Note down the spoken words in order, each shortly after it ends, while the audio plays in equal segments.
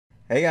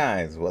Hey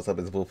guys, what's up?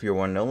 It's Volf, your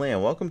one and only,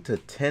 and welcome to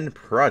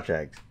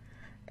 10project.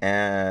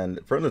 And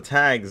from the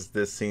tags,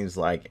 this seems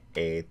like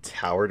a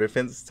tower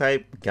defense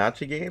type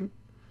gacha game.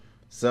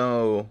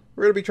 So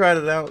we're gonna be trying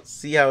it out,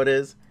 see how it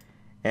is,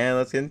 and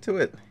let's get into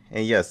it.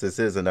 And yes, this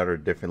is another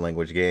different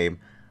language game.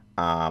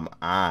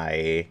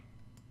 I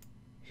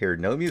hear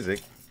no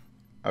music.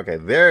 Okay,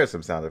 there are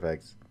some sound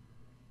effects.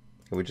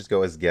 Can we just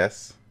go as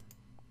guests?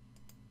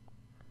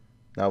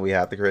 No, we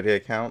have to create an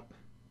account.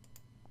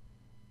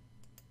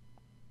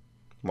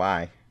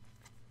 Why?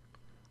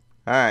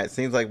 Alright,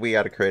 seems like we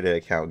gotta create an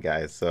account,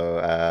 guys.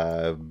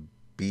 So,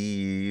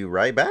 be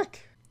right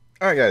back.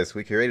 Alright, guys,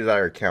 we created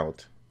our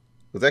account.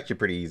 It was actually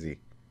pretty easy.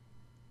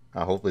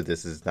 Hopefully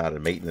this is not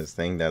a maintenance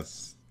thing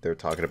they're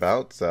talking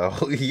about. So,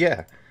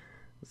 yeah.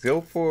 Let's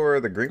go for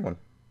the green one.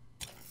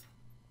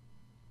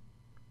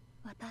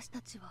 私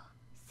たちは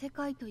世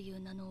界という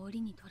名の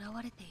檻に囚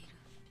われている。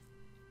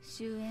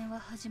終焉は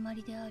始ま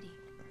りであり、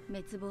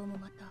滅亡も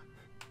また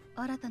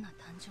新たな誕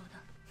生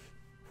だ。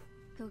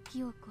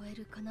時を超え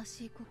る悲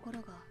しい心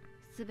が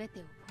全て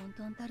を混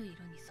沌たる色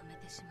に染め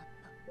てしまっ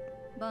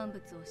た。万物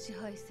を支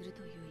配する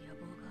という野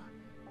望が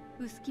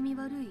薄気味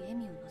悪い笑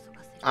みを覗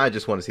かせる。I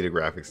just want to see the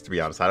graphics, to be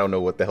honest. I don't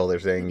know what the hell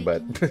they're saying,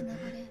 but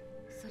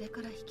それ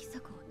から引き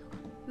裂く音が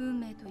運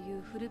命とい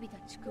う古びた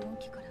蓄音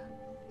機から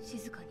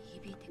静かに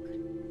響いてくる。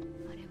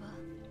あれは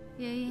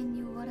永遠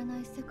に終わらな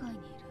い世界に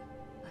いる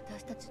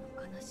私たちの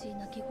悲しい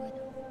泣き声だ。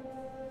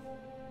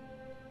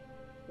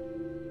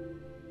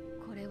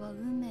これは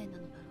運命な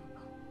のだろう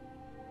か、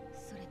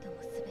それとも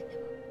全て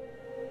は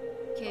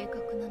計画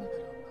なのだろ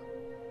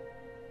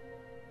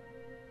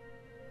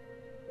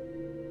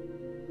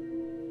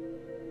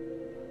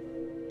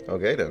うか。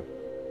 Okay then.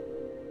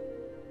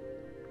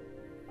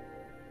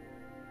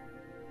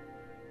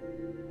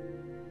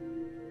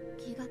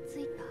 気がつ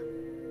いた。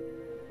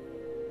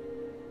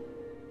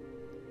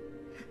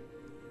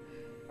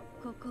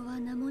ここは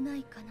名もな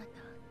い彼方。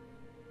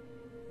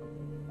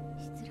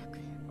失楽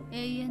園、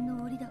永遠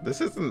の檻だ。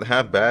 This isn't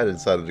half bad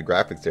inside of the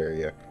graphics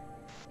area.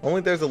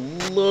 Only there's a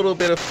little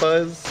bit of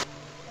fuzz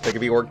that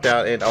can be worked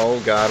out, and oh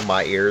god,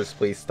 my ears,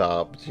 please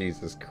stop.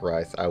 Jesus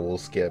Christ, I will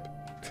skip.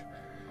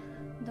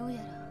 どうや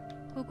ら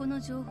ここの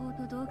情報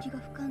と動機が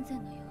不完全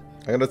のよ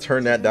うね。 I'm gonna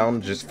turn that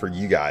down just for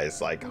you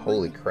guys. Like,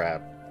 holy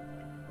crap.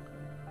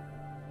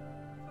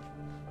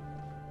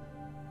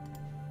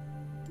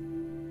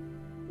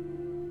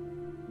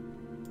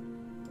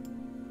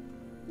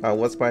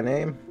 What's my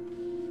name?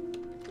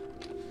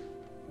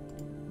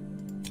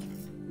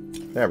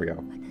 There we go.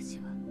 私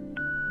は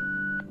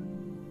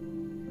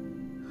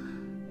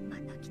ま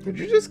た来た。 Did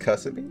you just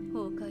cuss at me?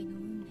 崩壊の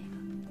運命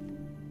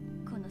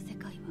がこの世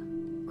界は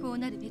こう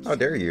なるべき。 How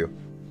dare you?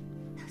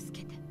 助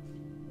けて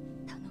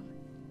頼む。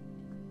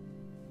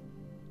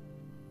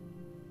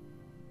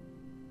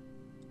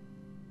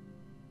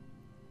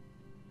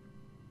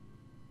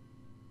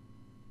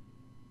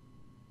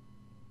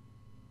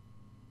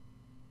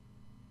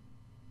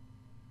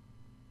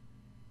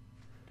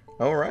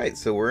 Alright,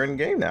 so we're in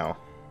game now.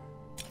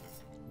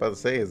 About to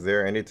say, is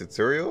there any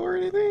tutorial or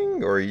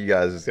anything? Or are you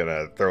guys just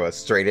gonna throw us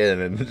straight in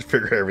and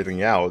figure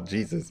everything out?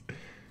 Jesus.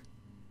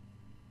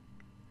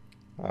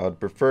 I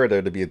would prefer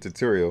there to be a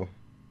tutorial.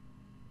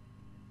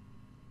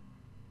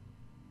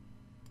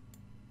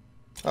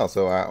 Oh,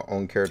 so our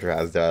own character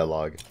has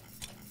dialogue.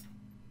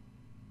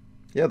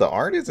 Yeah, the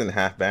art isn't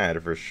half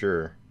bad for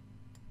sure.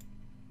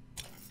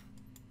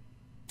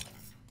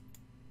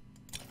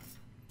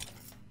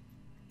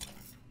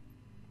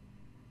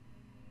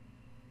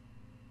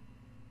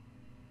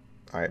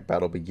 Alright,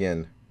 battle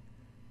begin.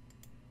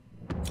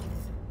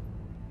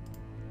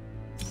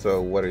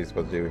 So what are you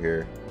supposed to do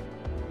here?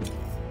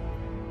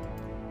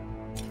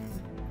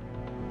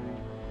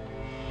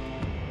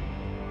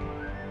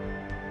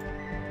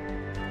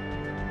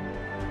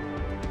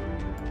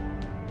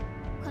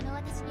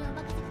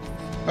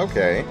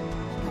 Okay.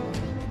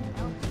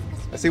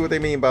 I see what they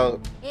mean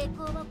about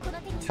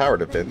tower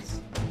defense.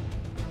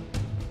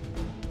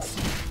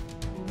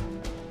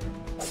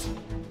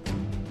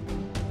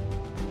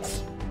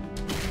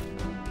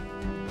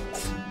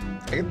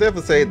 I can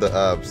definitely say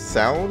the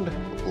sound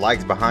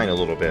lags behind a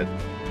little bit.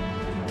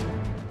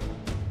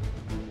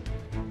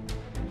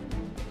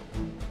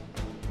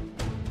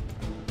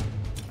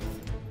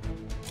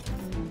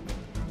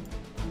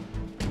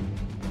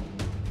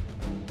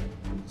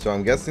 So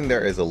I'm guessing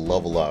there is a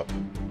level up.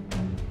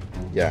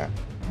 Yeah.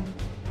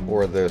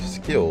 Or the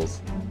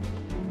skills.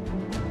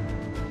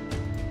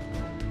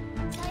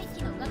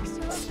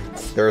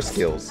 There are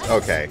skills.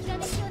 Okay.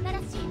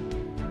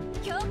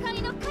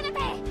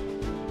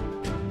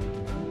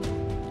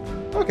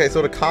 Okay,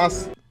 so the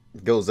cost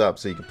goes up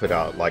so you can put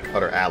out like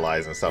other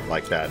allies and stuff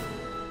like that.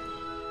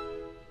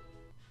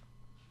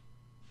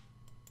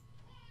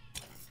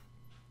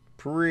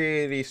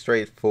 Pretty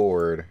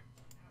straightforward.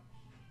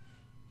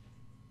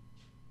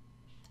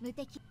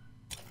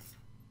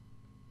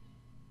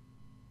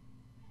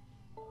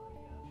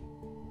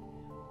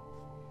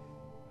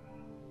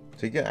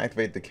 So you can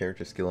activate the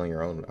character skill on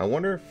your own. I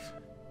wonder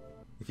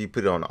if you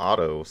put it on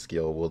auto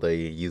skill, will they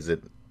use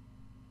it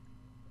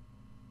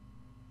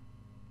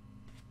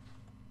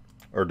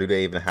Or do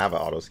they even have an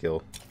auto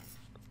skill?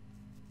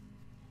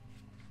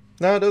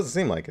 No, it doesn't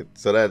seem like it.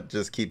 So that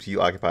just keeps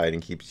you occupied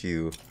and keeps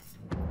you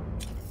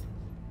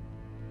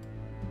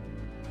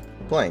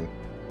playing.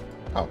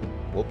 Oh,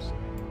 whoops.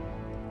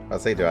 I'll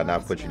say, do I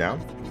not put you down?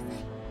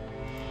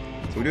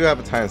 So we do have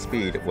a time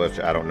speed, which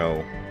I don't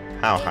know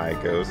how high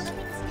it goes.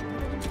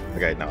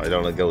 Okay, no, it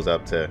only goes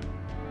up to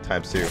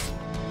 ×2.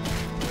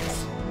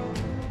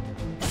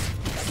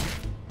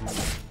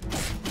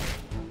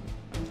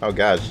 Oh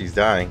god, she's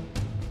dying.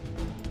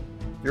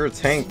 You're a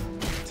tank.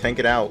 Tank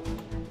it out.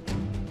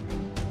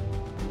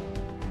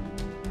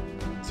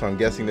 So I'm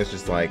guessing this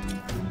is like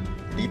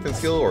defense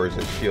skill, or is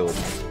it shield?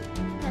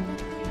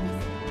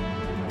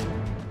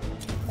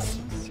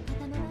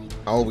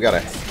 Oh, we got a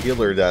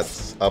healer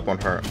that's up on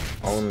her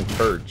own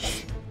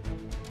perch.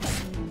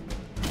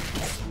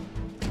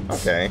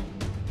 Okay.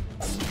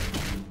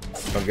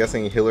 So I'm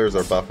guessing healers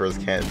or buffers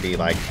can't be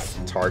like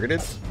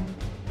targeted.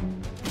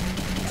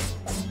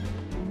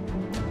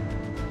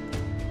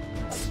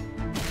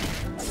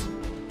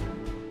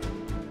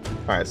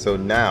 Alright, so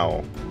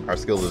now our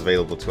skill is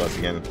available to us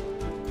again.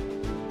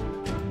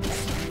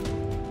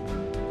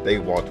 They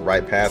walked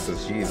right past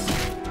us, jeez.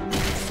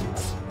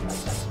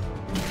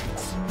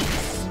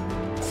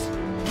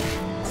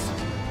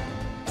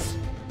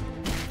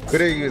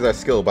 Could have used that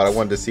skill, but I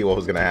wanted to see what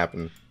was going to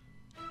happen.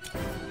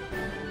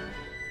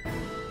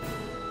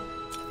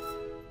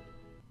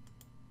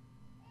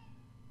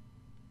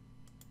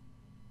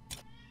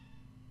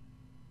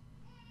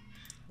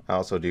 I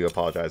also do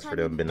apologize for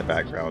them in the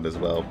background as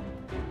well.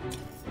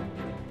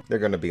 They're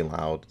going to be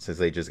loud since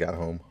they just got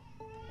home.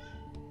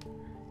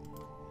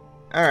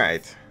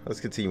 Alright, let's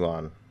continue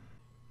on.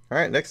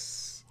 Alright,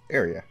 next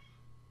area.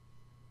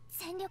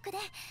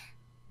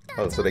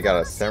 Oh, so they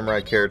got a samurai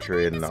character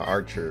and an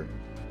archer.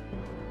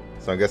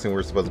 So I'm guessing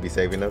we're supposed to be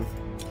saving them.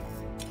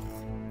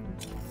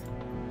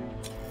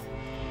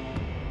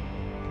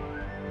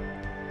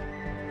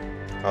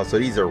 Oh, so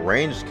these are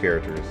ranged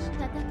characters.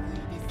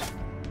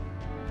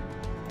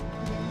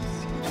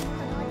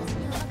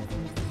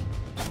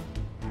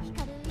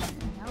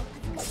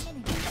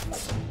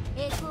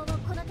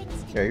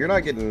 Yeah, you're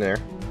not getting there.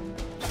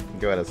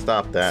 Go ahead and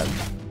stop that.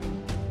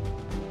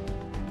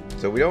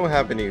 So we don't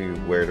have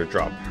anywhere to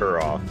drop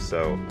her off,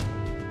 so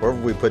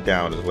wherever we put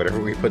down is whatever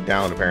we put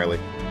down, apparently.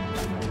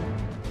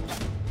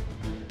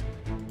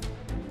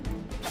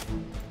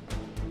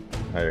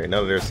 Alright,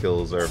 none of their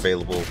skills are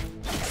available.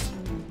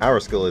 Our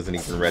skill isn't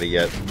even ready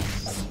yet.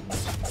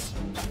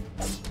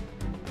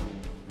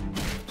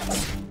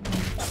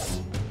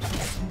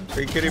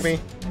 Are you kidding me?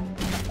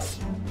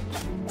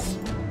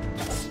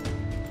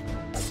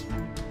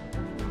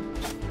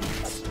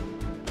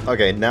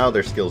 Okay, now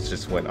their skills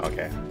just went.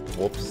 Okay.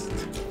 Whoops.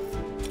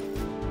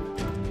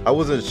 I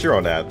wasn't sure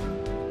on that.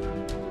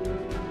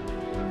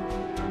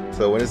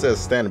 So when it says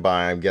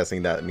standby, I'm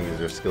guessing that means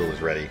their skill is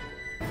ready.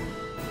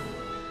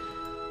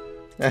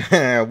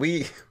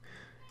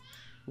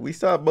 we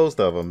stopped most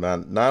of them,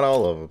 not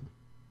all of them.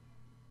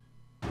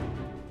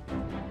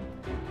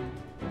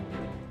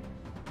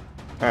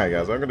 Alright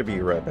guys, I'm going to be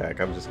right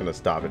back. I'm just going to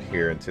stop it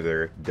here until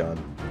they're done.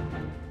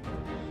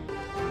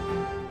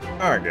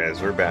 Alright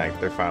guys, we're back.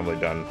 They're finally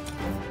done.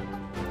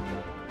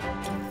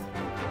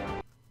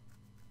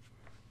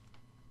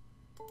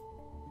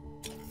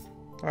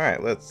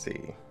 Alright, let's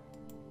see.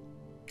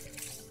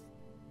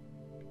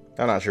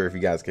 I'm not sure if you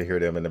guys can hear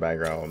them in the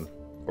background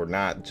or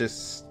not.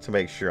 Just to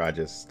make sure, I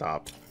just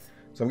stopped.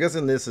 So I'm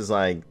guessing this is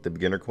like the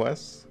beginner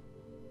quest.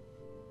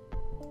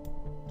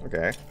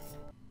 Okay.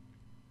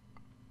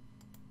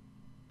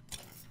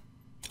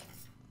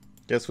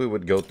 Guess we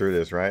would go through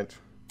this, right?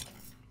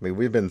 I mean,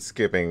 we've been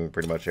skipping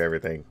pretty much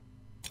everything.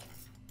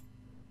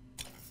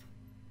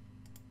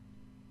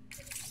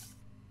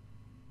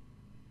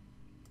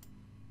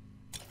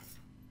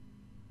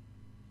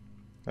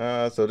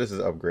 So this is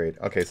upgrade.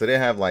 Okay, so they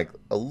have like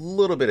a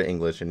little bit of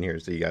English in here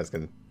so you guys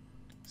can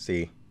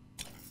see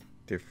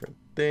different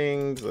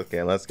things.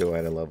 Okay, let's go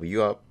ahead and level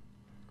you up.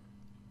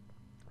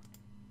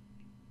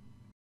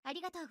 I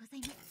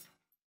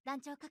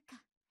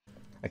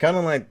kind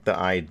of like the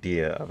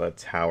idea of a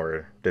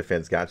tower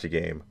defense gacha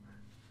game,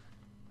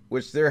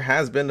 which there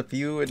has been a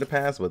few in the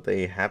past, but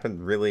they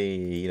haven't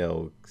really, you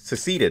know,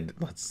 succeeded.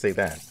 Let's say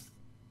that.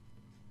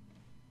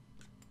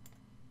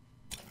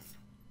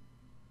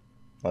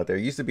 Like there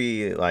used to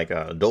be like an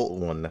adult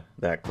one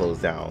that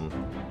closed down.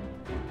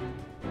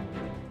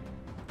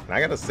 And I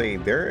gotta say,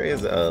 there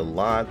is a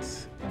lot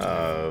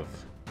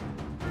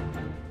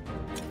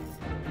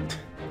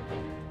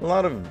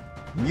of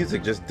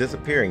music just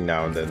disappearing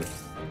now and then.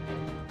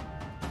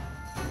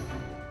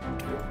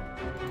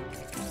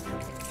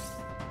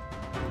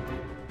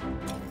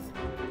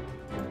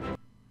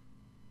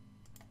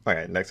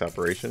 Alright, next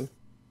operation.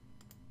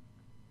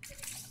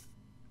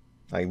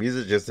 Like,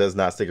 music just does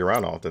not stick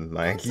around often.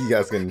 Like, you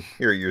guys can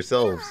hear it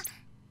yourselves.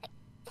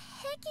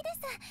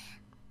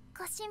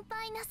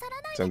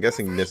 So I'm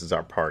guessing this is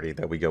our party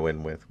that we go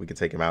in with. We can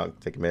take him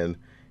out, take him in.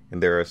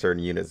 And there are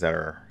certain units that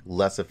are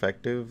less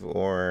effective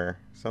or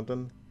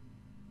something.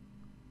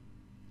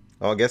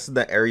 Oh, I guess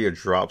the area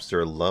drops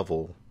their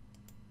level.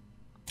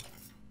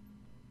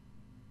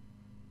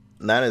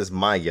 That is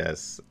my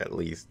guess, at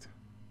least.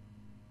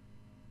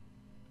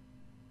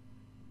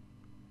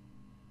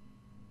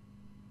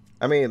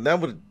 I mean, that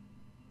would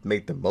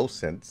make the most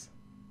sense.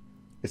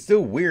 It's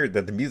still weird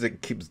that the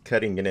music keeps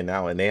cutting in and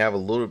out, and they have a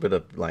little bit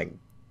of like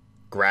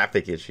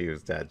graphic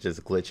issues that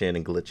just glitch in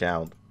and glitch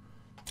out.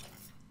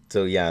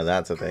 So yeah,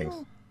 that's a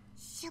thing.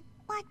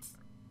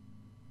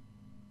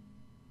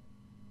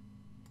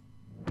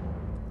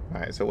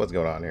 Alright, so what's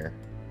going on here?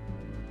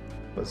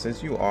 But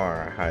since you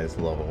are our highest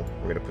level,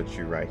 we're gonna put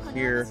you right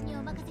here.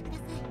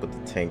 Put the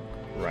tank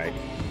right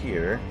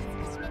here.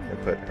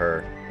 And put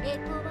her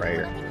right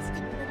here.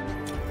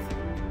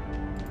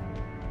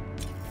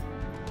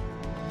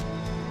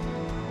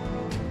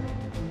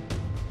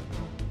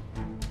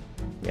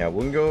 Yeah,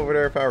 wouldn't go over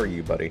there if I were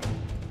you, buddy.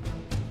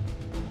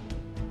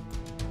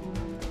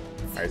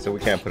 Alright, so we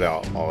can't put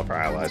out all of our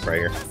allies right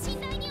here.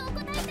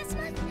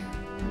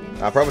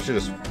 I probably should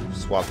have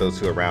swapped those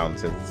two around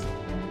since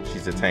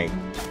she's a tank.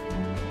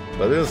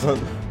 But it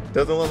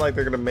doesn't look like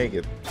they're going to make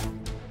it.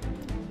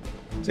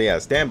 So yeah,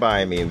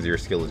 standby means your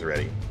skill is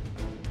ready.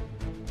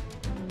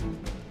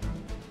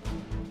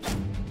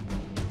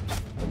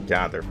 Oh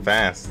god, they're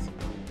fast.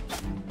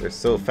 They're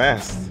so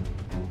fast.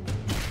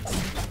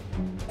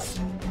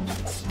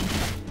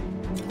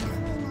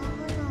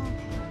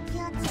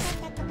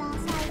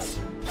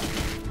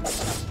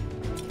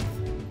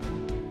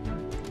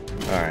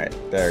 Alright,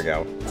 there we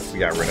go. We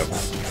got rid of them.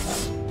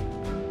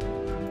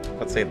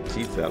 Let's say the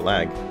cheats that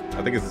lag.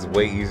 I think this is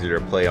way easier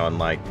to play on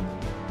like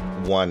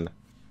one.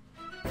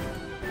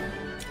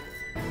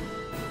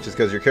 Just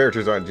because your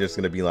characters aren't just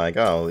going to be like,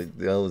 oh, it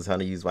knows how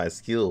to use my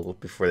skill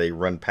before they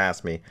run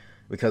past me.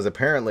 Because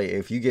apparently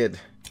if you get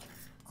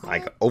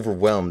like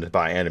overwhelmed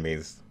by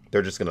enemies,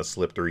 they're just going to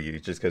slip through you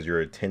just because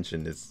your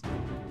attention is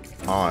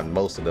on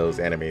most of those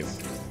enemies.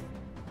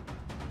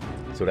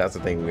 So that's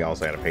the thing we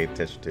also had to pay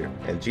attention to.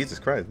 And Jesus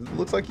Christ, it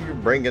looks like you're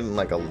bringing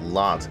like a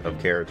lot of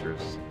characters.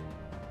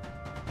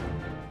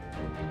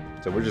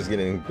 So we're just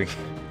getting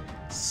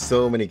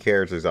so many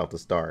characters off the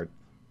start.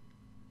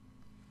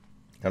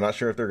 I'm not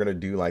sure if they're going to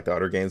do like the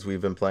other games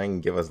we've been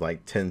playing, give us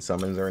like 10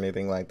 summons or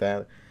anything like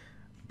that.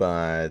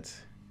 But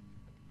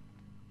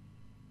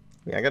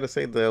yeah, I gotta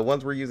say the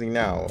ones we're using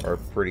now are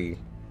pretty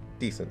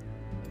decent.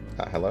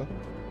 Hello?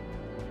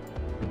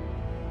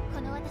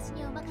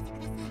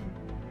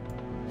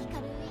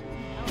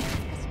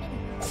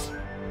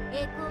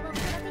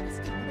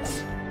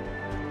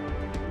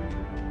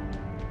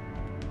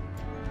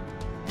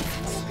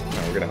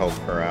 We're gonna help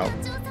her out.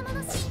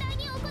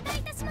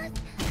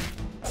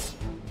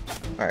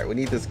 Alright, we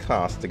need this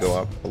cost to go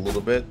up a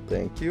little bit.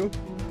 Thank you.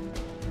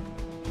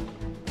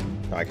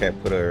 No, I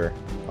can't put her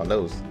on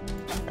those.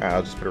 Alright,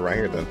 I'll just put her right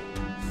here then.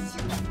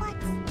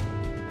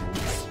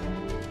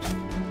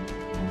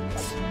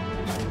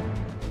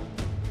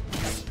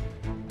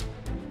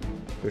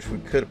 Wish we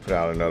could put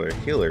out another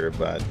healer,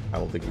 but I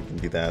don't think we can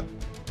do that.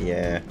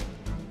 Yeah.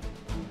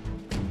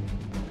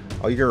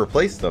 Oh, you can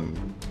replace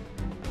them,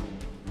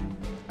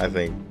 I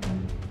think.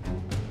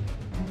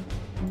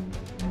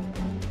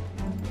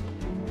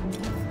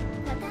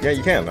 Yeah,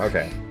 you can.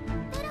 Okay.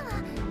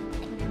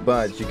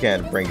 But you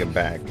can't bring him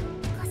back.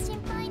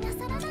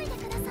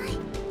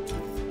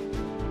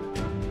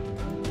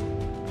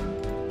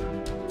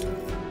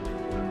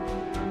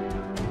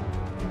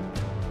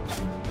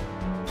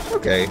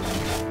 Okay.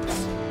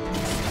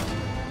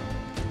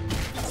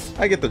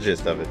 I get the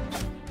gist of it.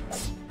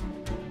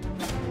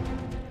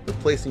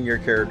 Replacing your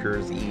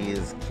characters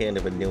is kind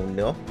of a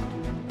no-no.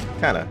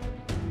 Kinda.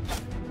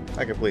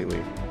 Not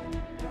completely.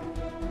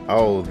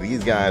 Oh,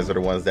 these guys are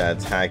the ones that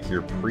attack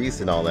your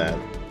priest and all that.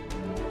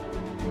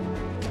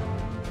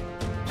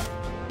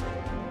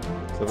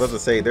 So I was about to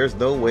say, there's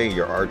no way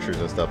your archers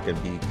and stuff can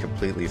be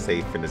completely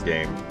safe in this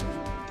game.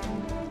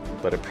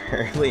 But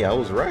apparently I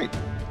was right.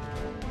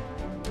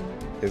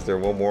 Is there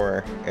one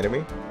more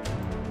enemy?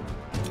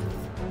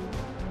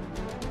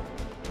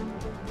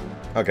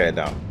 Okay,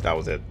 no, that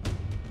was it.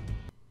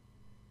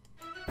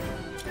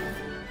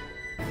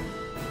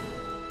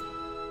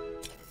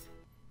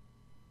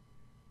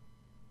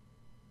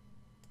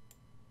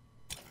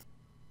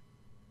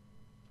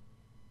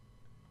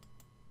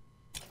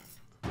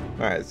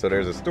 Alright, so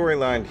there's a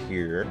storyline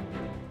here.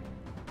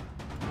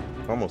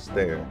 Almost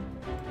there.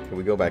 Can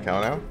we go back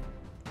out now?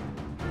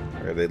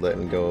 Or are they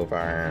letting go of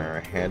our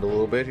hand a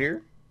little bit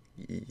here?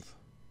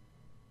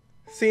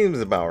 Seems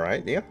about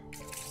right, yeah.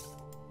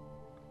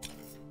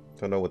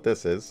 Don't know what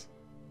this is.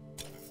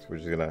 So we're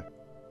just gonna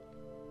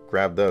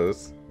grab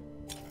those.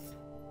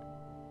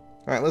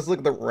 Alright, let's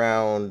look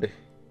around.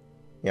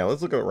 Yeah,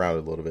 let's look around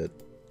a little bit.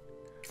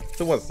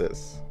 So what's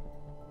this?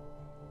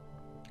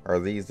 Are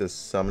these the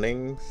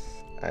summonings?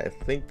 I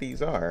think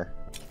these are.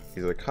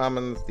 These are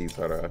commons, these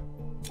are the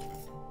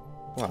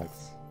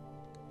blocks.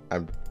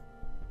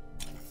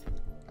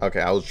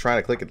 Okay, I was trying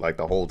to click it like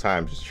the whole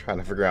time, just trying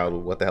to figure out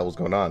what the hell was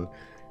going on.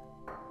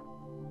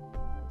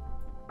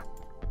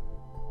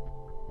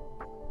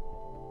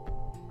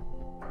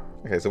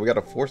 Okay, so we got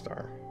a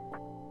 4-star.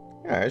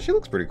 Yeah, she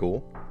looks pretty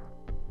cool.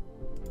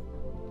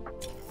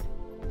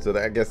 So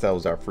I guess that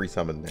was our free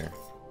summon there.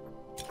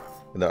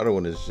 And the other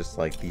one is just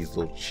like these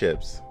little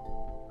chips.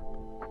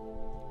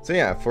 So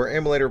yeah, for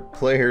emulator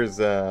players,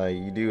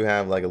 you do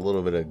have like a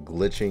little bit of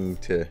glitching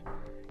to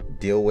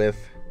deal with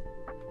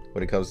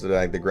when it comes to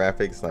like the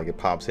graphics. Like it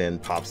pops in,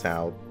 pops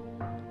out.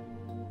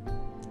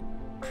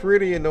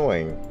 Pretty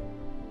annoying.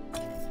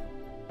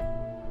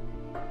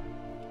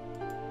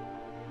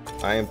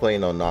 I am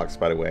playing on Nox,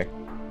 by the way.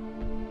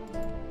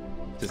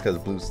 Just because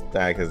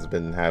BlueStack has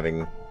been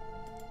having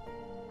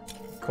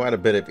quite a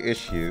bit of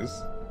issues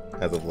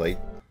as of late.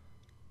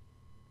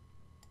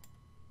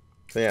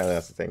 So yeah,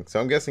 that's the thing. So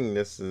I'm guessing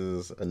this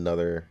is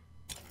another...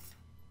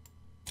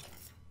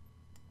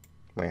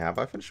 Wait, have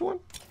I finished one?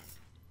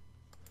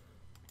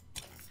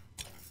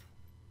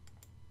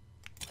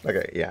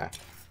 Okay, yeah.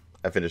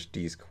 I finished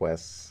these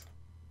quests.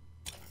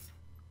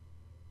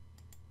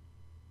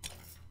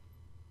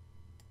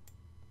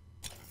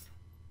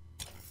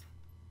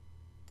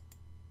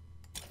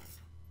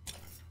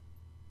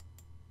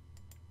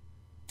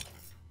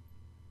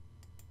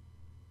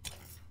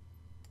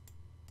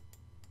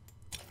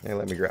 And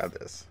let me grab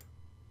this.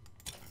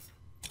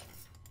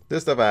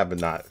 This stuff I have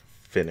not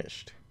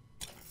finished.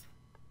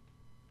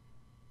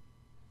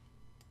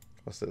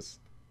 What's this?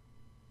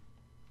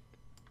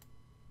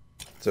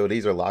 So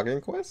these are login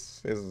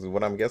quests, is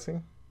what I'm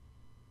guessing?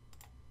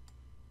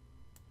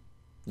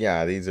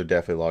 Yeah, these are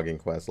definitely login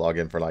quests. Log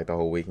in for like the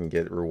whole week and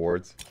get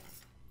rewards.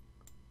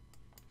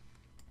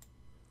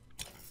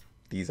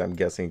 These I'm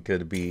guessing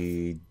could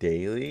be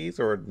dailies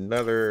or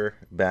another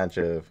batch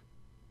of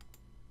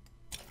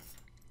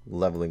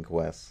leveling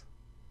quests.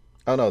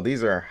 Oh no,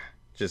 these are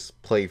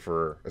just play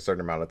for a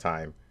certain amount of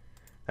time.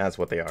 That's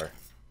what they are.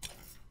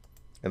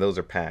 And those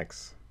are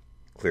packs,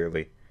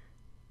 clearly.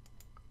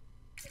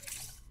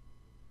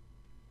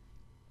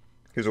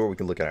 Here's where we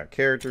can look at our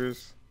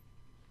characters.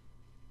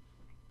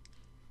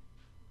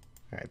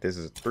 Alright, this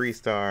is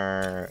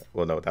 3-star.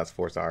 Well, no, that's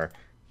 4-star.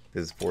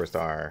 This is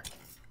 4-star.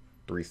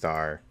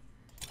 3-star.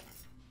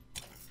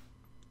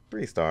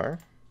 3-star.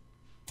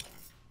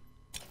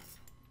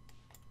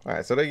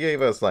 Alright, so they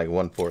gave us like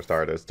one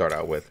 4-star to start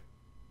out with.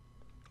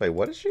 Wait,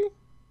 what is she?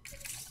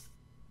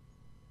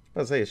 I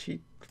was say, is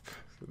she?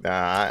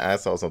 Nah, I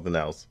saw something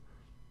else.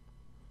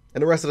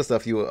 And the rest of the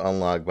stuff you will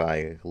unlock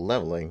by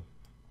leveling.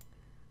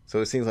 So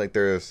it seems like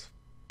there's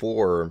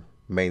 4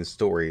 main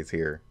stories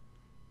here.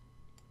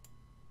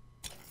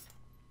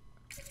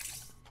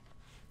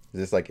 Is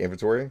this like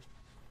inventory?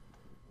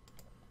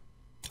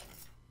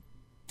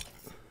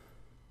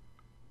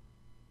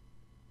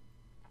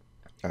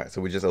 Alright,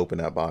 so we just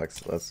opened that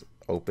box. Let's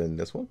open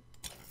this one.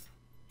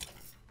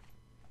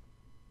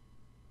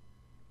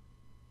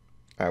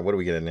 Alright, what do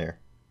we get in there?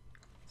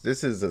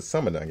 This is a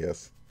summon, I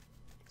guess.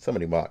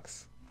 Summoning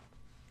box.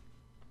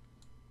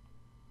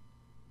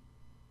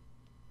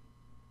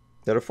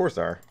 They're a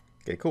 4-star.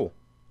 Okay, cool.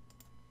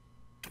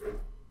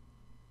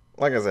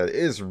 Like I said, it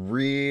is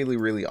really,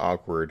 really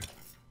awkward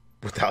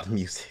without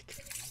music.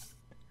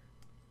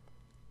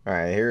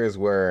 Alright, here's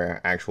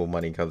where actual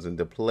money comes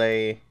into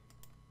play.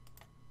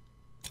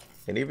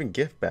 And even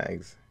gift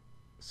bags.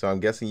 So I'm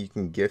guessing you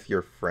can gift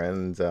your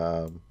friends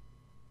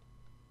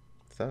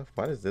stuff.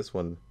 Why does this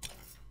one...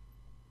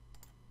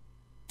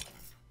 I'm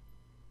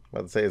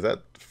about to say, is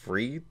that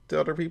free to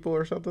other people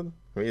or something?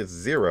 I mean, it's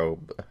 0.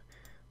 But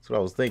that's what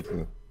I was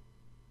thinking.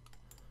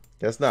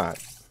 Guess not.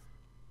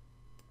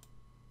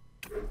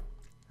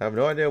 I have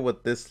no idea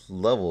what this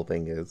level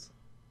thing is.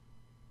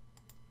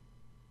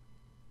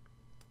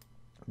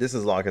 This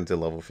is locked into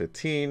level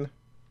 15.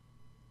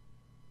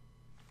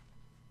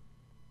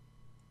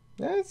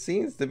 That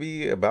seems to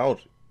be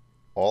about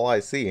all I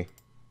see.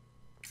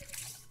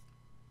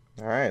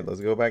 Alright,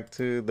 let's go back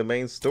to the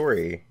main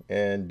story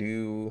and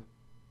do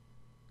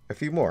a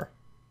few more.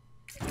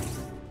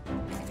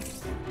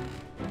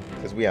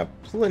 Because we have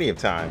plenty of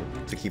time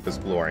to keep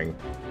exploring.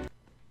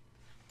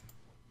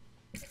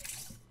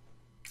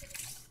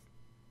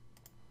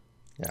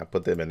 Yeah,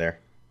 put them in there.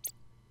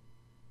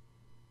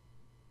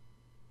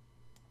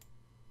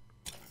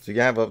 So you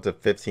can have up to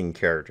 15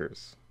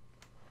 characters.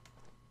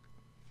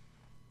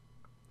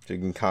 So you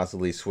can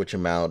constantly switch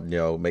them out, you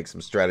know, make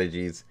some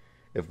strategies.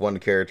 If one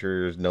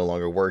character is no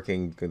longer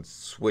working, you can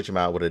switch them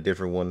out with a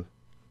different one.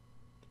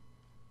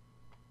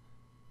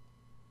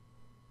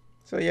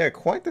 So yeah,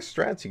 quite the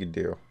strats you can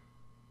do.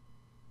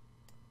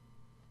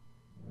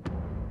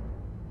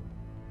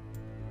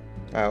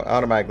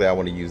 Automatically, I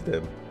want to use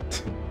them.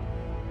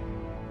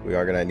 We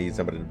are gonna need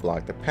somebody to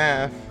block the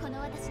path.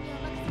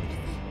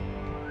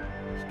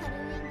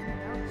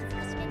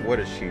 What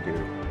does she do?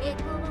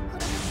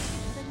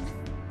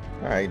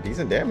 Alright,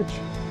 decent damage.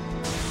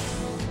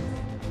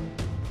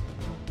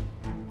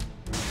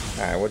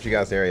 Alright, what you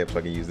guys area up so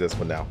I can use this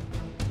one now.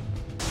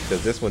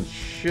 Because this one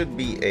should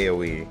be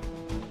AoE.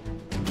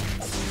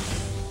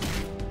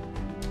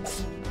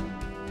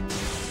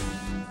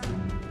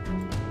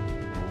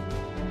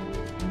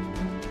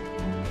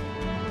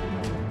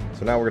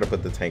 So now we're gonna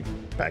put the tank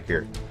back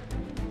here.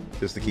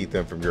 just to keep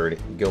them from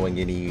going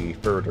any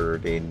further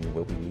than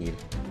what we need.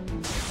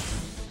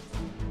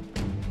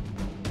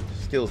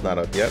 Skill's not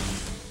up yet.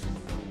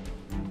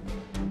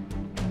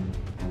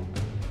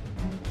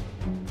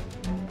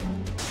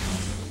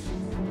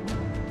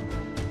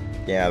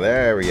 Yeah,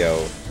 there we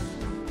go.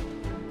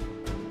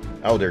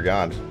 Oh, they're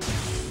gone.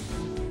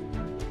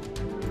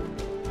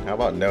 How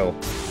about no?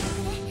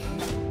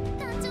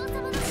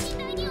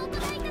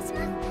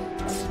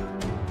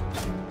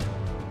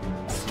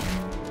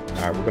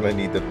 Alright, we're gonna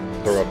need to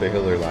throw up the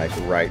healer like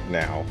right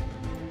now.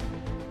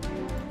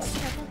 I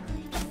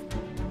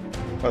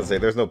was about to say,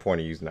 there's no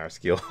point in using our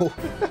skill.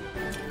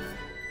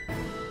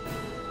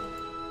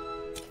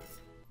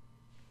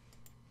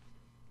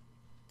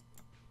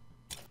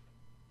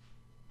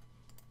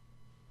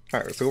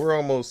 Alright, so we're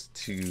almost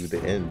to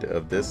the end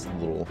of this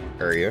little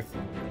area.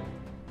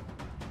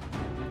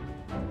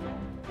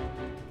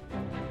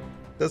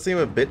 Does seem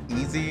a bit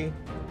easy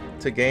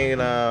to gain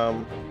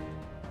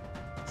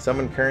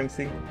summon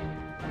currency.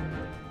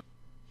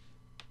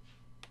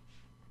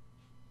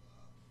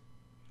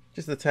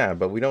 Just a tad,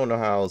 but we don't know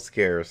how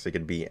scarce it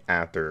could be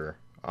after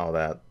all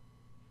that.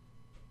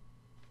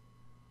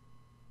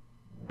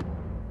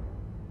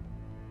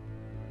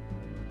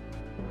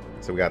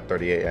 So we got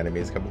 38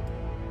 enemies coming.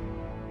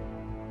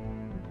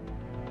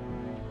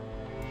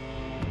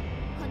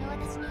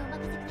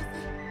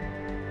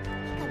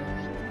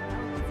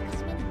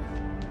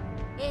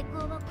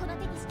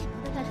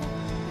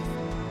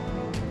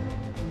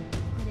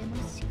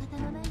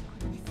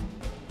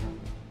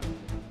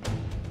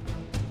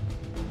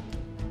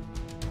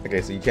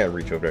 Okay, so you can't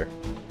reach over there.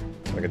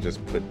 I could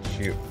just put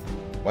you.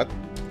 What?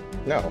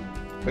 No.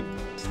 But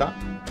stop.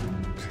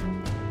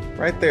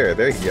 Right there.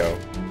 There you go.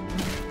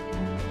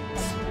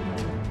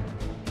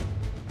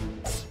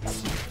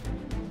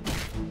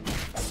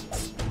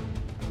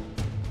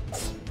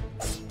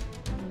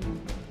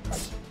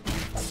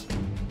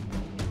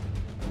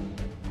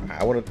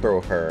 I want to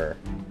throw her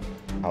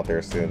out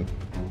there soon.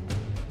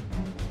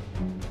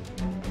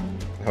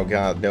 Oh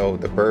god, no,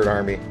 the bird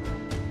army.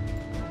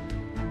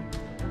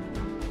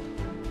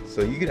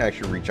 So you can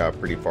actually reach out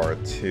pretty far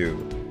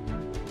too.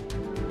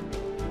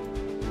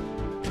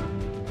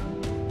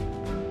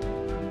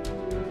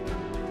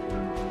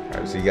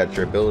 Alright, so you got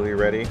your ability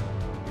ready.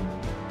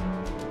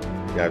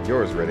 You have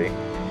yours ready.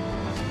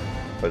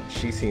 But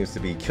she seems to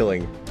be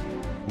killing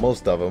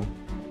most of them.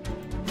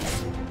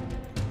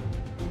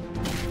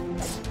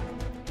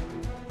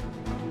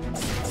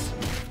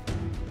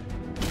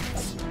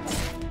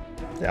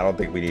 Yeah, I don't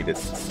think we need it.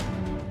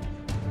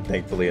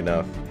 Thankfully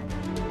enough.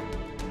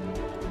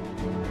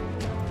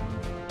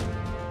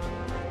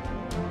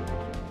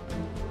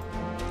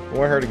 I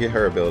want her to get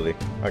her ability.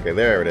 Okay,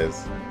 there it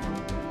is.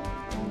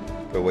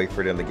 But wait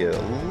for them to get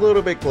a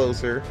little bit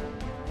closer.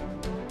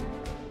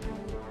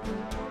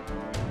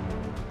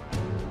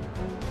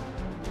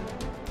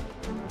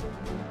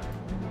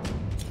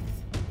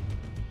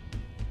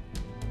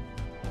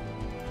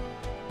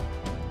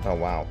 Oh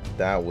wow,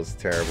 that was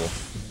terrible.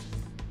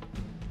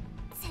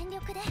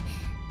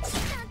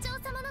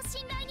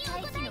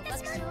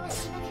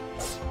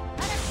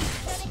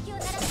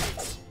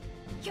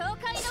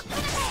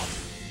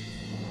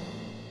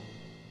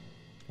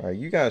 Alright,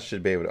 you guys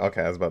should be able to...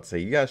 Okay, I was about to say,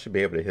 you guys should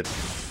be able to hit...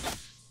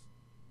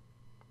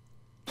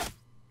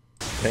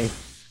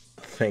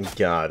 Thank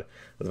God. I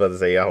was about to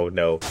say, oh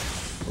no.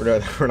 We're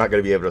not going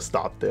to be able to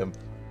stop them.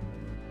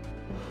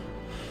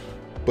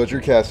 But your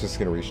cast is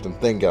going to reach them.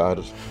 Thank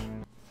God.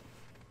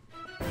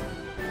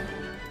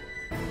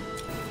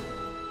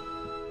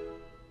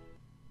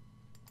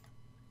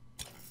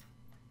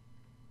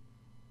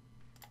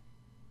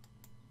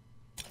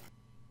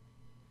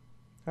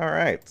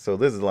 Alright, so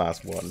this is the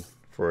last one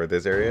for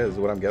this area, is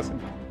what I'm guessing.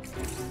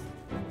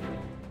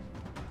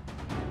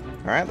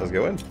 Alright, let's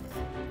go in.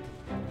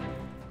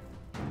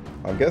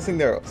 I'm guessing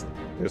there's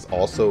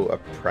also a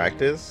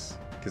practice,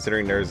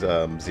 considering there's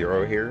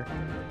 0 here.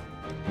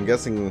 I'm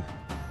guessing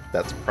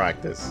that's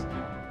practice.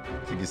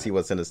 So you can see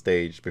what's in the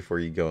stage before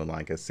you go in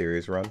like a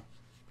serious run.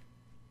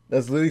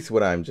 That's at least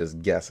what I'm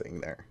just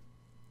guessing there.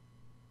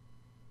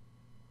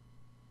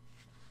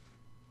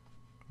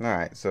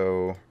 Alright,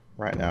 so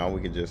right now we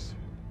could just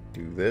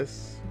do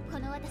this.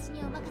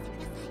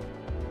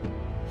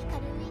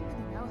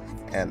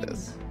 And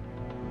this.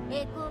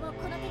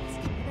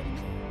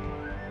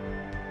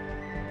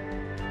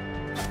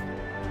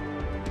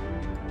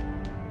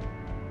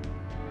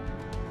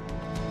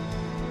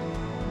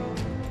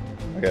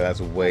 Okay,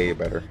 that's way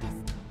better.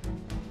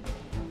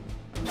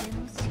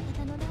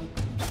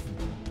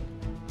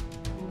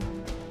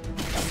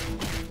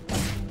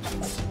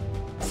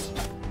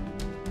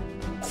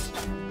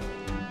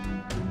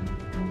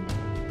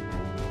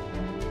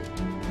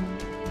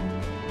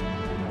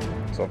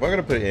 So if I'm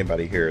gonna put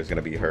anybody here, it's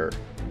gonna be her.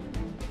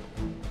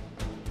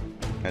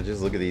 And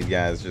just look at these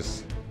guys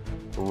just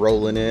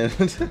rolling in.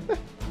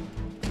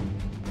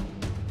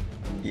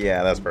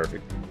 Yeah, that's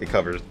perfect. It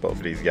covers both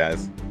of these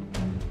guys.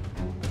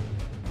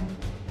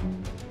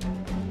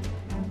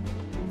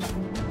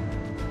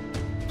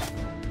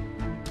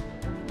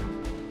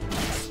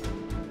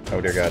 Oh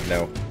dear God,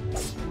 no.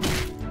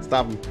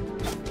 Stop him.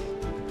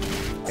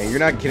 Hey, you're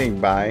not getting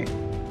by.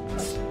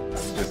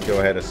 Just go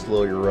ahead and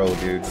slow your roll,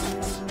 dude.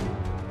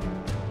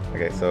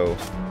 Okay, so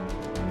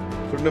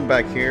putting them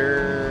back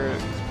here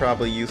is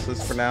probably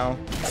useless for now.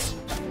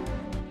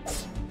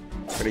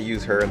 I'm gonna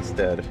use her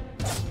instead,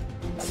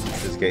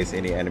 just in case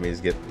any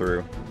enemies get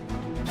through.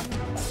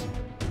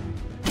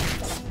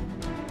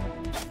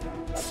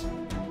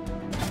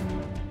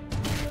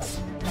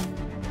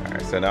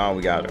 Alright, so now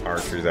we got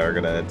archers that are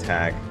gonna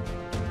attack.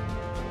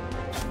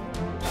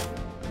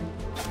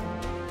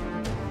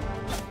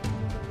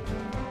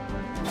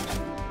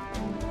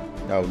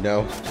 Oh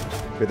no,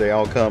 here they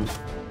all come.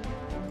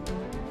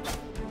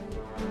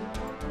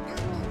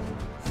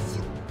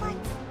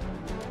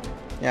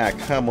 Yeah,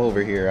 come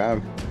over here.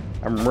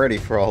 I'm ready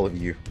for all of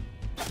you.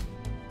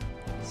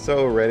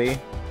 So ready.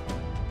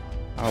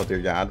 Oh dear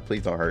God,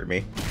 please don't hurt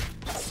me.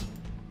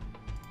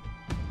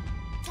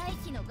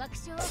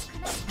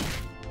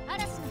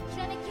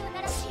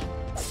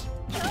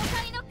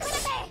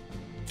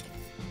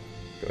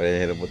 Go ahead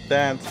and hit him with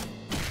that.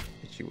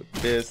 Hit you with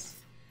this.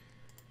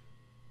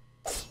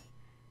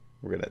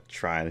 We're gonna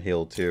try and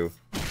heal too.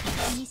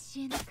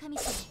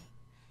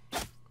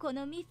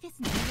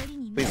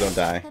 Please don't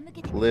die.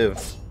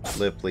 Live.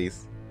 Live,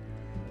 please.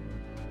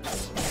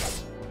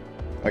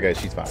 Okay,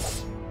 she's fine.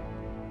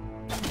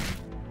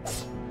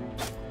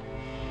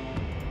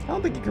 I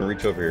don't think you can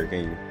reach over here,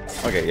 can you?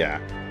 Okay,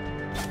 yeah.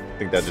 I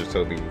think that just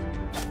told me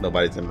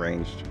nobody's in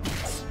range.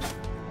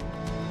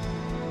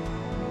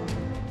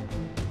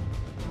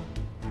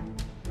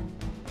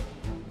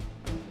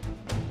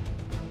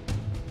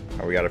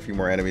 Oh, we got a few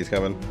more enemies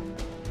coming.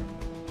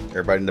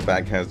 Everybody in the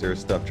back has their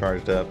stuff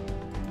charged up.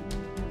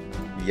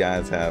 You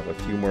guys have a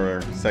few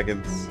more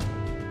seconds.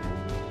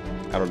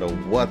 I don't know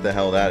what the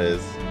hell that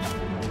is.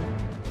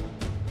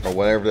 Or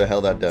whatever the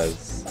hell that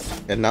does.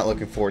 And not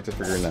looking forward to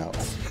figuring out.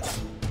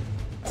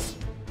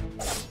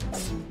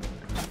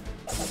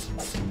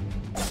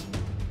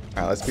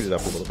 Alright, let's speed it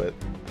up a little bit.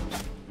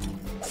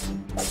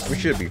 We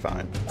should be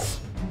fine.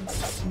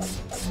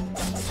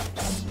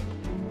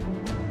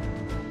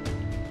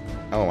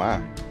 Oh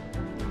wow.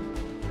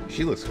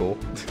 She looks cool.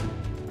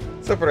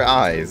 Except for the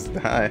eyes.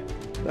 The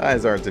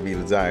eyes aren't to be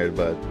desired,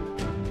 but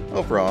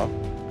overall.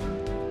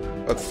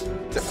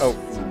 Oh,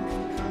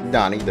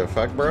 Donnie, the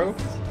fuck, bro?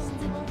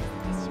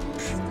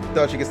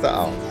 Thought you could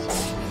stop. Oh.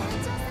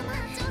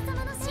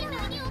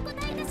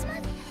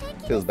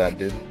 Feels bad,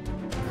 dude.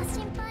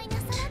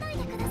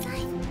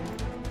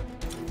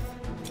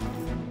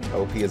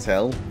 OP as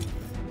hell.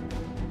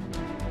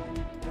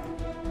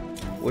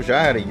 Wish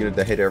I had a unit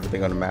that hit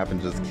everything on the map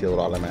and just killed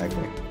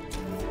automatically.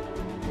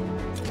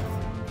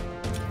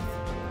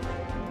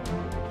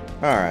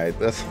 Alright,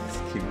 let's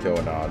keep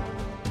going on.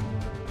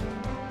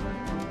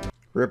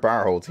 Rip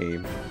our whole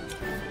team.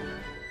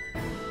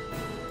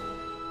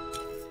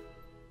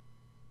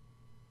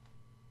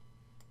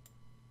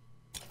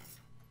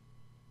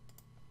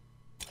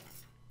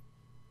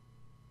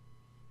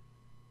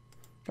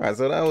 Alright,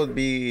 so that would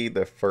be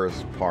the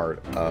first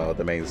part of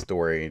the main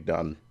story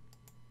done.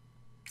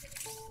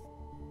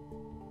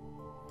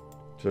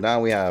 So now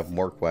we have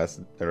more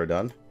quests that are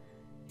done.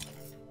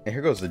 And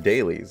here goes the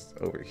dailies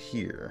over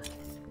here.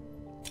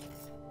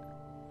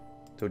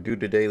 So do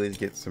the dailies,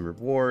 get some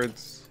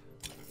rewards.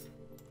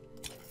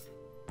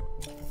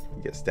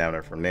 You get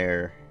stamina from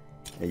there.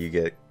 And you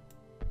get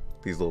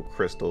these little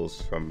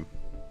crystals from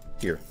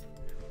here.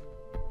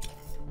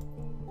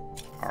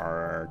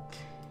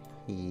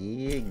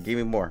 Give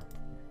me more.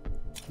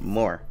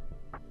 More.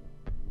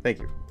 Thank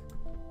you.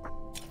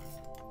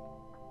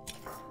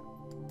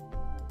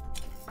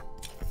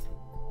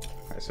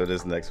 Alright, so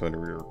this is the next one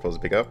we're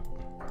supposed to pick up.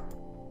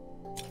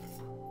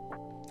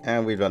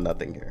 And we've done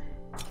nothing here.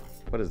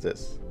 What is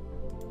this?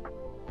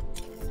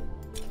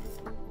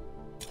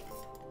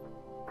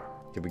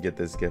 Can we get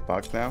this gift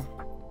box now?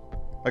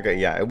 Okay,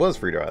 yeah, it was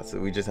free to us.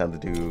 We just had to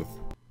do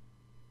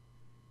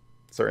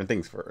certain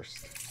things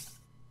first.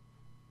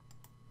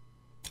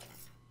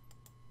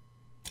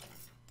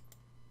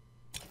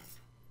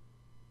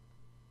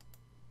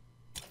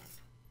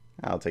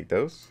 I'll take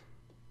those.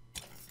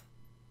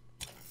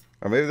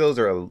 Or maybe those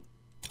are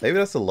maybe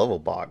that's a level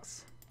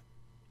box.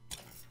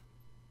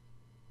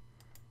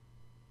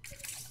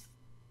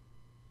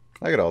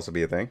 That could also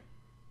be a thing.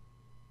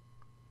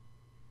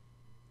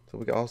 So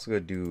we could also go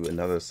do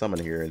another summon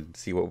here and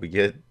see what we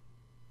get.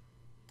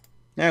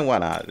 And why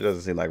not? It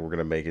doesn't seem like we're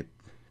gonna make it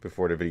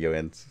before the video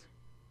ends.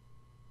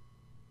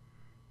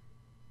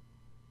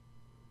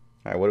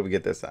 Alright, what do we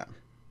get this time?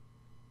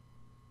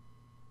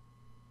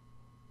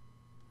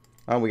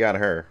 Oh, we got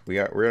her. We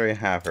already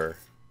have her.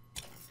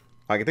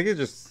 I think it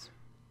just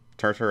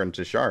turns her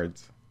into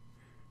shards.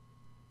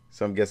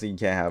 So I'm guessing you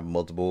can't have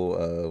multiple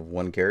of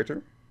one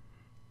character.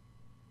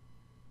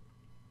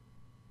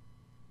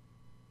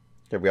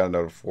 Okay, we got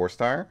another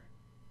 4-star.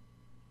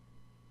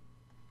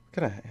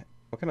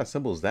 What kind of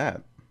symbol is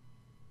that?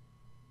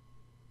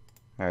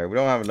 Alright, we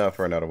don't have enough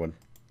for another one.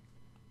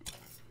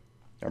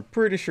 I'm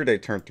pretty sure they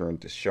turned her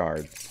into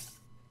shards.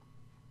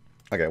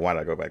 Okay, why did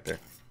I go back there?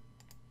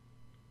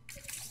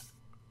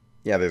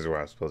 Yeah, this is where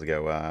I was supposed to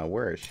go.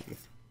 Where is she?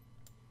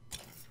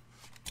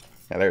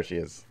 Yeah, there she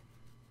is.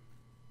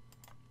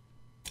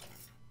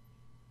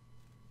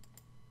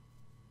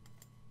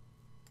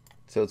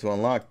 So to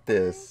unlock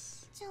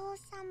this,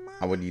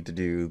 I would need to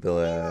do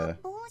the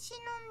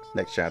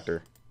next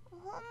chapter.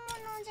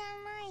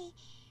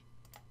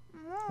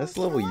 Let's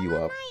level you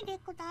up.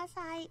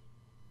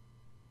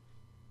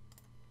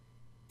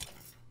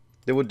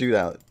 They would do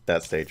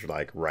that stage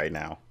like right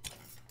now.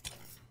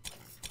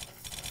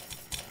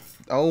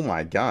 Oh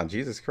my god,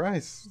 Jesus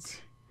Christ.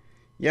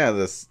 Yeah,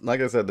 this, like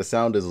I said, the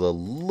sound is a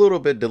little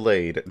bit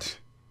delayed.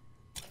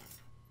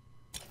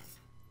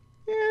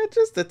 Yeah,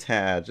 just a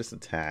tad, just a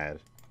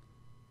tad.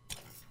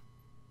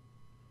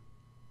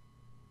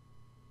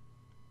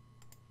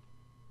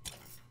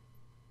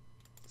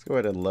 Let's go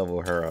ahead and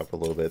level her up a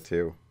little bit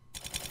too.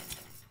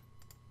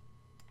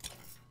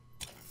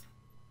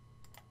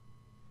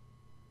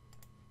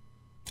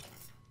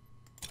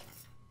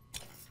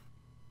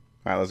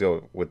 Alright, let's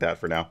go with that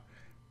for now.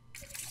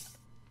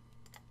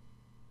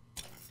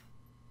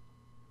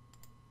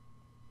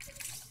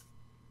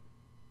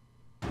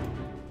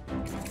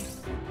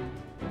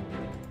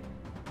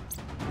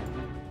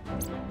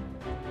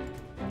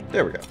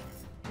 There we go.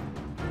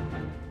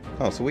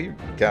 Oh, so we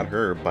got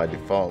her by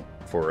default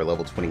for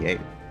level 28.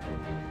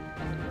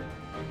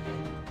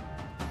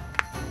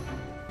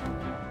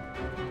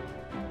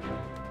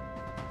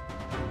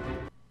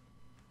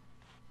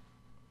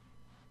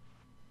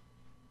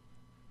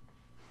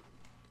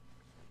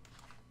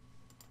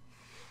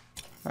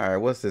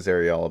 Alright, what's this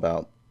area all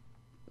about?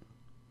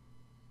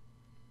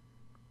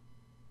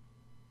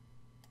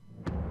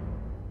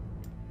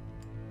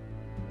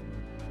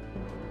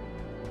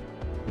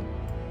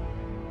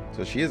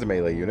 So she is a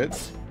melee unit.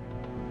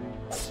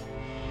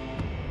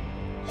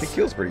 She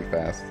kills pretty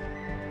fast.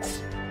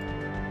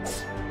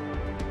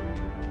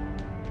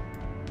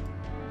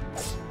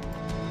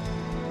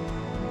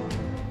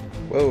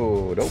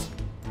 Whoa, nope.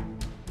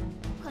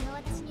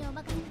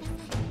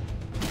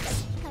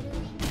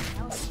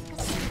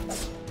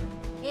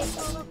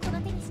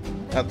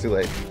 Not too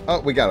late. Oh,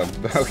 we got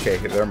him. Okay,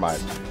 never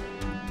mind.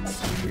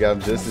 We got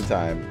him just in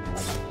time.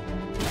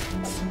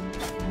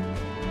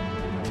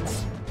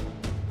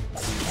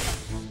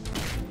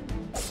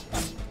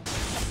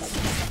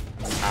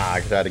 Ah,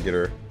 I tried to get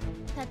her.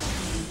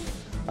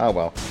 Oh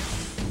well.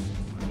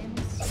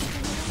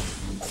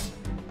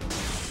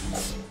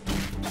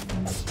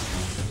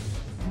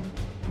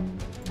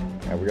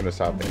 Yeah, we're gonna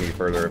stop any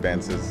further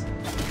advances.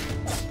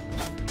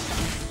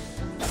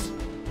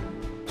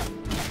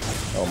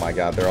 Oh my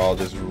god, they're all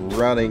just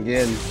running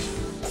in.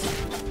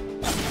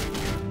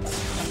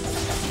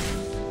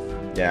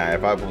 Yeah,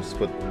 if I was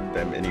put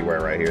them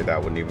anywhere right here, that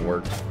wouldn't even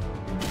work.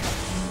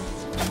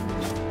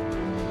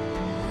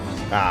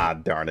 Ah,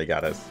 darn, they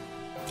got us.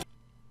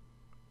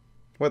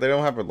 What, they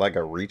don't have like a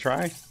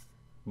retry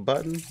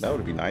button? That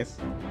would be nice.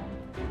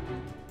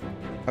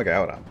 Okay,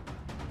 hold on.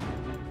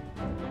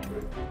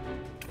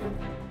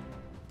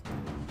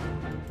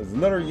 There's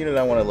another unit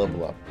I want to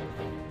level up.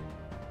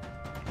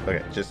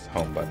 Okay, just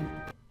home button.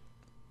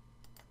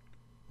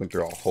 Went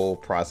through a whole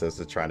process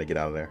of trying to get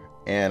out of there.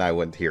 And I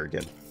went here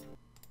again.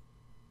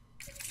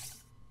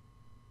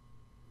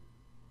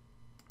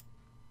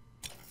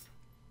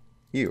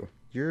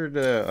 You're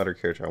the other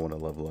character I want to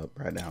level up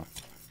right now.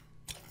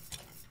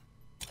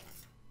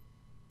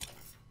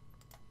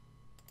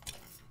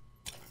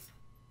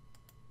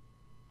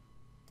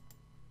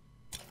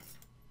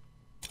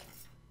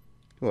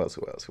 Who else?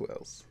 Who else? Who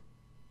else?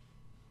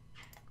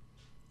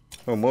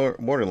 Well,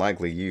 more than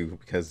likely you,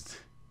 because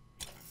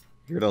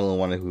you're the only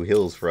one who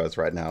heals for us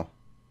right now.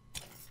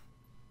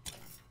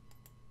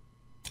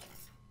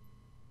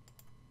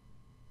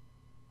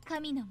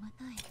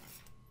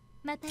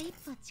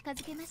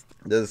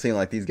 It doesn't seem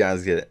like these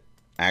guys get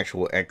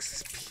actual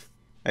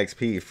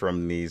XP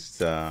from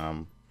these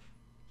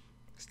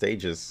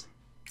stages,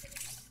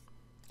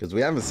 because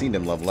we haven't seen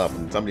them level up,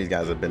 and some of these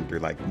guys have been through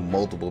like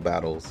multiple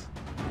battles.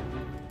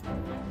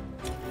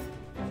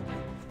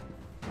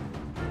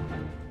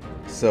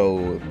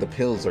 So the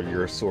pills are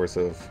your source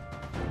of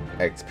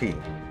XP.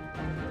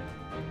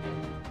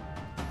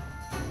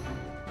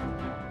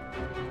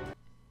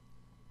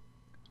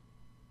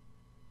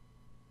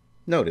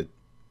 Noted.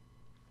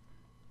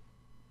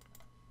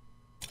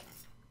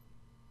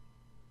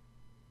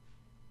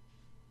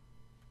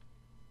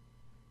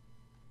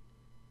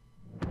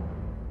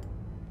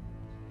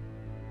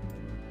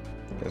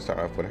 Gonna start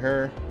off with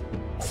her.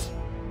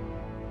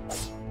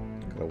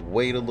 Gonna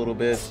wait a little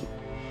bit.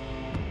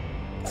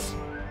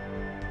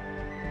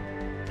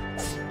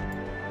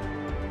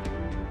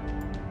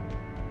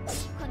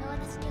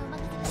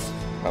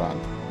 Hold on.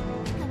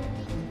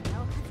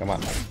 Come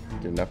on.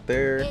 Get enough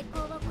there.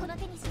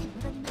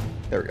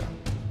 There we go.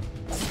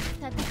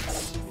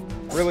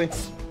 Really?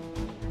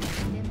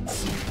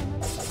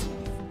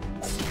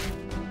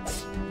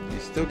 You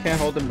still can't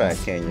hold them back,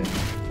 can you?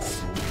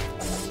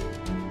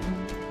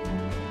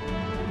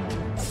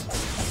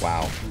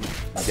 Wow.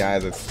 You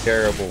guys are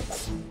terrible.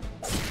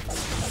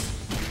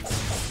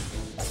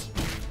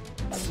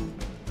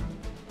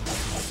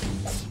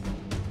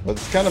 But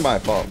it's kind of my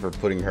fault for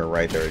putting her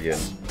right there again.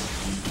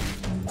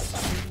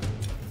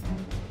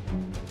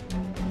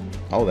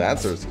 Oh,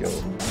 that's her skill.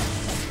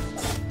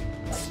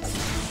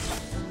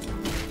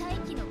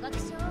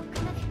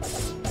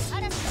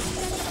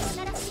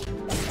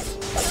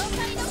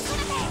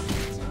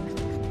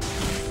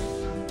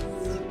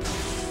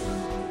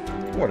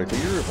 What,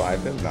 can you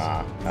revive him?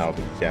 Nah, I don't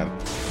think you can.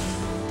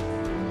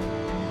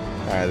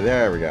 Alright,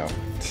 there we go.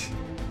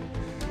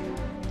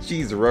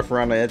 Jeez, rough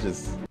around the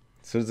edges.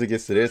 As soon as it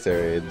gets to this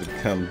area, it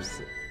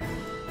becomes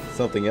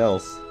something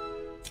else.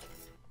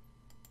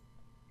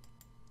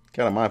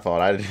 Kind of my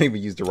fault. I didn't even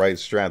use the right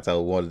strats I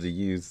wanted to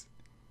use.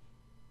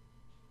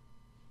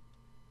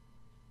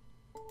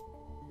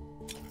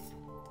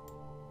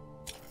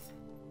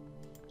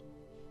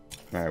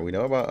 Alright, we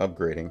know about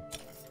upgrading.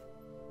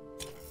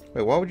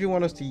 Wait, why would you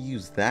want us to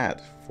use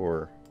that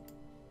for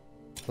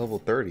level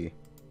 30? Are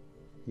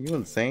you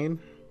insane?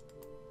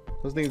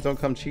 Those things don't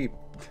come cheap.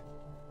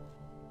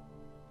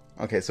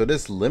 Okay, so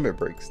this limit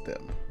breaks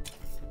them.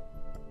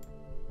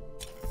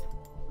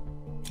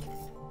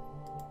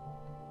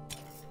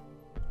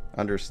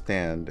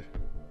 Understand.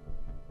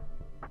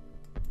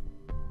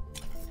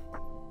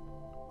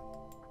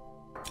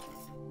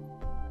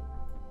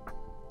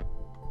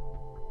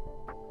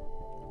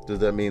 Does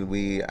that mean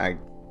we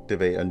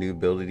activate a new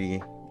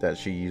ability that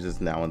she uses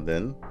now and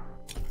then?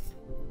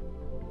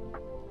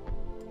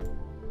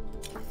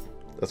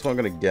 That's what I'm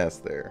gonna guess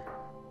there.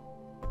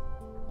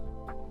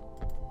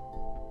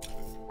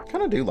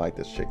 Kinda do like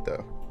this chick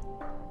though.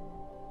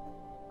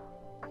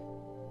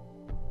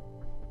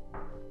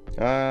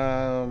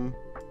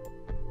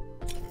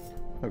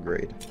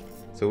 Upgrade.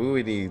 So we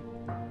would need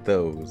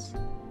those.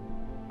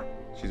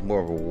 She's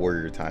more of a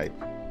warrior type.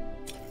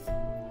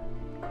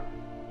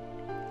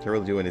 Can't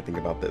really do anything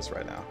about this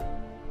right now.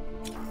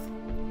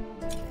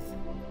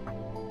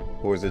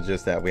 Or is it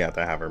just that we have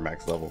to have her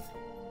max level?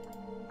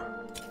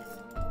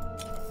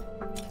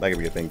 That could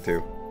be a thing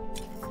too.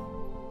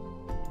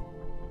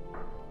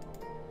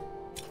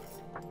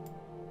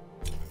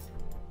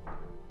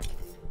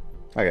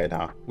 Okay,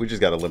 nah. We just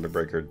got a limit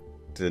breaker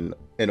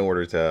in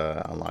order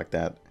to unlock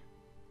that.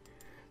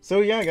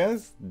 So yeah,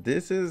 guys,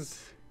 this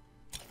is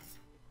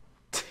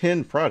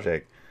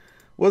 10project.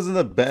 Wasn't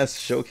the best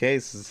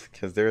showcase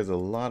because there's a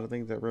lot of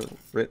things that were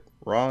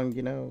wrong,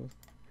 you know.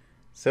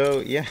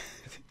 So yeah,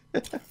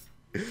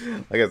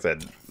 like I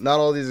said, not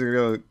all these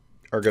are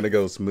gonna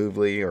go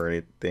smoothly or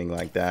anything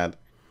like that.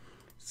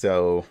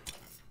 So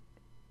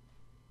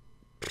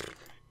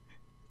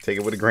take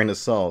it with a grain of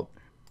salt.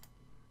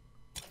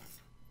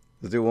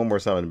 Let's do one more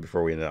summon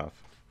before we end off.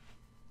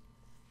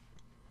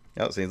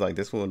 Yeah, it seems like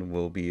this one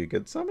will be a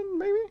good summon,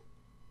 maybe?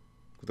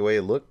 With the way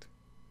it looked.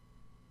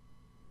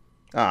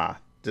 Ah,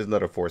 just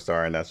another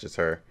 4-star, and that's just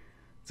her.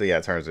 So yeah,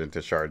 it turns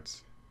into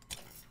shards.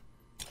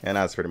 And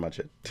that's pretty much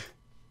it.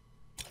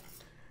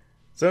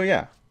 So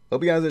yeah,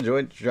 hope you guys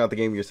enjoyed. Try out the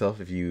game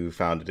yourself if you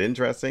found it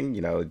interesting.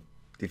 You know,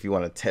 if you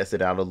want to test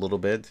it out a little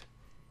bit.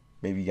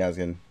 Maybe you guys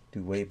can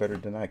do way better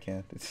than I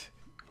can.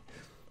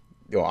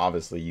 You know,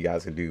 obviously you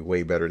guys can do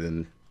way better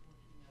than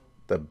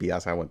the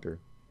BS I went through.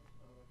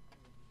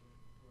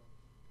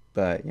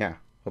 But yeah,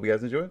 hope you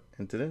guys enjoyed.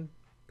 Until then,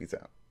 peace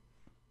out.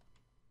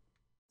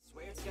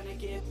 Swear it's gonna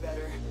get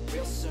better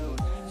real soon.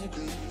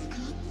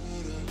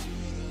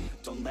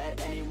 Don't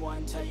let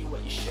anyone tell you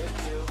what you should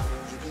do.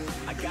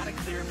 I got a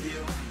clear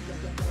view.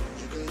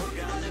 We're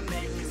gonna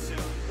make it soon.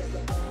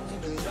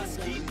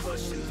 Just keep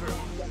pushing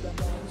through.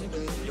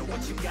 You're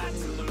what you got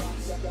to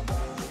lose.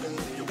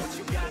 You're what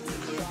you got to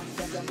lose.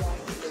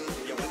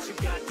 You're what you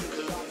got to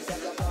lose.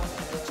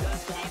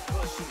 Just keep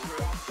pushing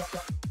through.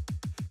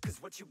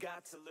 'Cause what you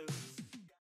got to lose.